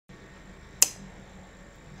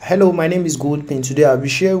Hello, my name is Goldpin. Today I'll be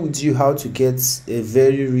sharing with you how to get a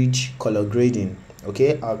very rich color grading.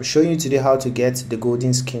 Okay, I'll be showing you today how to get the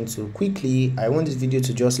golden skin tone quickly. I want this video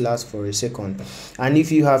to just last for a second. And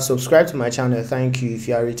if you have subscribed to my channel, thank you. If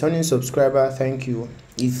you are a returning subscriber, thank you.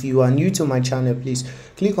 If you are new to my channel, please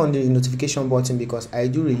click on the notification button because I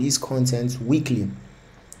do release content weekly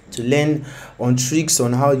to learn on tricks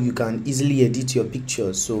on how you can easily edit your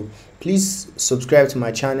pictures. So please subscribe to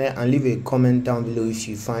my channel and leave a comment down below if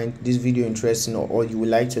you find this video interesting or you would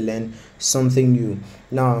like to learn something new.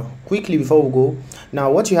 Now quickly before we go,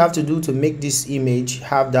 now what you have to do to make this image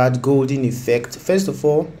have that golden effect, first of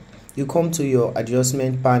all, you come to your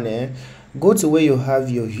adjustment panel, go to where you have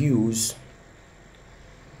your hues,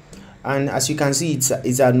 and as you can see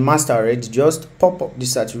it's at master already. Just pop up the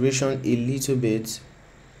saturation a little bit.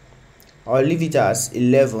 I'll leave it as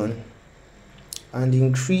 11 and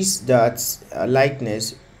increase that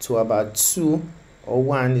lightness to about 2 or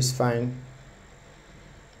 1 is fine.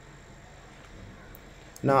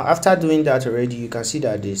 Now after doing that already, you can see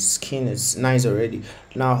that the skin is nice already.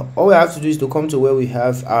 Now all we have to do is to come to where we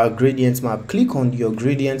have our gradient map. Click on your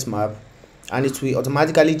gradient map and it will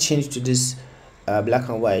automatically change to this black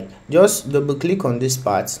and white. Just double click on this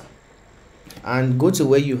part and go to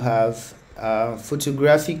where you have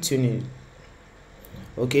photographic tuning.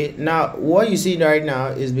 Okay, now what you see right now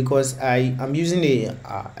is because I am using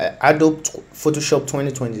a Adobe Photoshop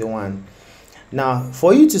 2021. Now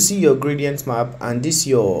for you to see your gradient map and this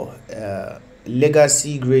your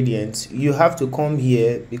legacy gradient, you have to come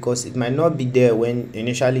here because it might not be there when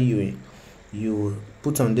initially you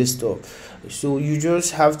put on this stuff. So you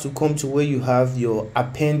just have to come to where you have your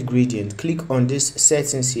append gradient. Click on this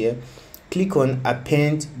settings here, click on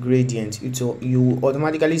append gradient. You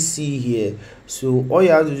automatically see here. So all you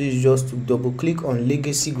have to do is just to double click on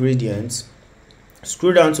legacy gradients,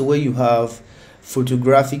 scroll down to where you have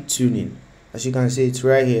photographic tuning. As you can see, it's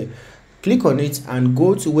right here. Click on it and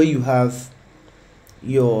go to where you have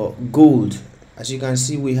your gold. As you can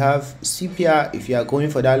see, we have sepia. If you are going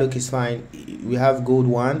for that look, it's fine. We have gold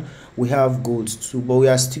 1, we have gold 2, but we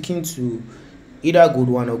are sticking to either gold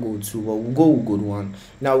 1 or gold 2, but we'll go with gold 1.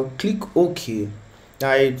 Now click OK.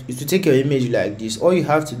 Now it will take your image like this. All you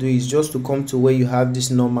have to do is just to come to where you have this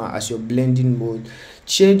normal as your blending mode,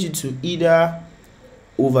 change it to either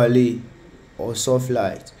overlay or soft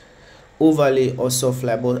light,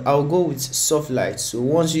 but I'll go with soft light. So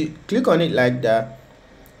once you click on it like that,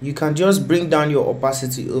 you can just bring down your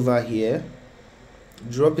opacity over here,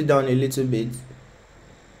 drop it down a little bit.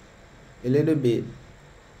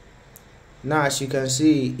 Now as you can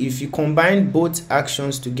see, if you combine both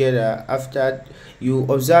actions together, after you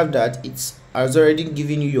observe that it has already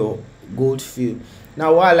given you your gold feel.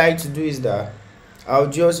 Now what I like to do is that I'll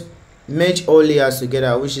just merge all layers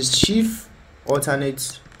together, which is Shift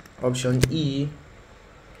alternate option E.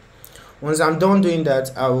 Once I'm done doing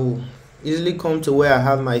that, I will easily come to where I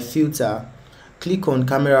have my filter, click on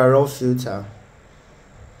camera raw filter,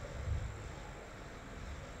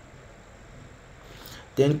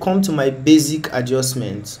 then come to my basic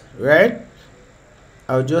adjustment. Right,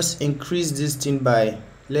 I'll just increase this thing by,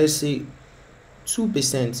 let's say,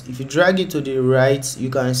 2%. If you drag it to the right,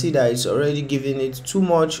 you can see that it's already giving it too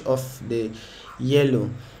much of the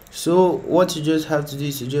yellow. So what you just have to do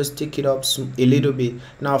is to just take it up a little bit.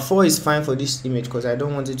 Now 4 is fine for this image because I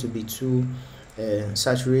don't want it to be too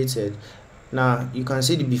saturated. Now you can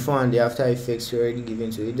see the before and the after effects already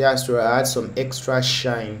given to it. That's to add some extra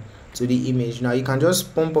shine to the image. Now you can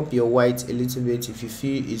just pump up your white a little bit if you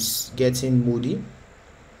feel it's getting moody.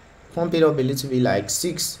 Pump it up a little bit, like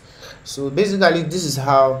 6. So basically this is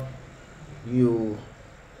how you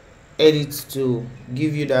edit to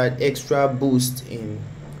give you that extra boost in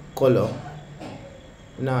color.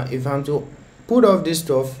 Now if I'm to put off this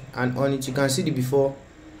stuff and on it, you can see the before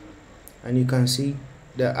and you can see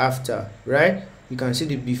the after. Right, you can see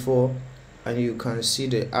the before and you can see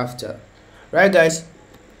the after. Right guys,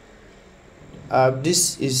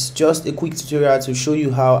 this is just a quick tutorial to show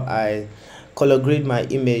you how I color grade my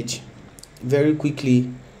image very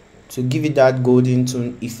quickly to give it that golden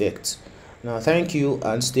tone effect. Now thank you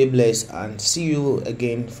and stay blessed, and see you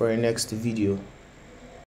again for a next video.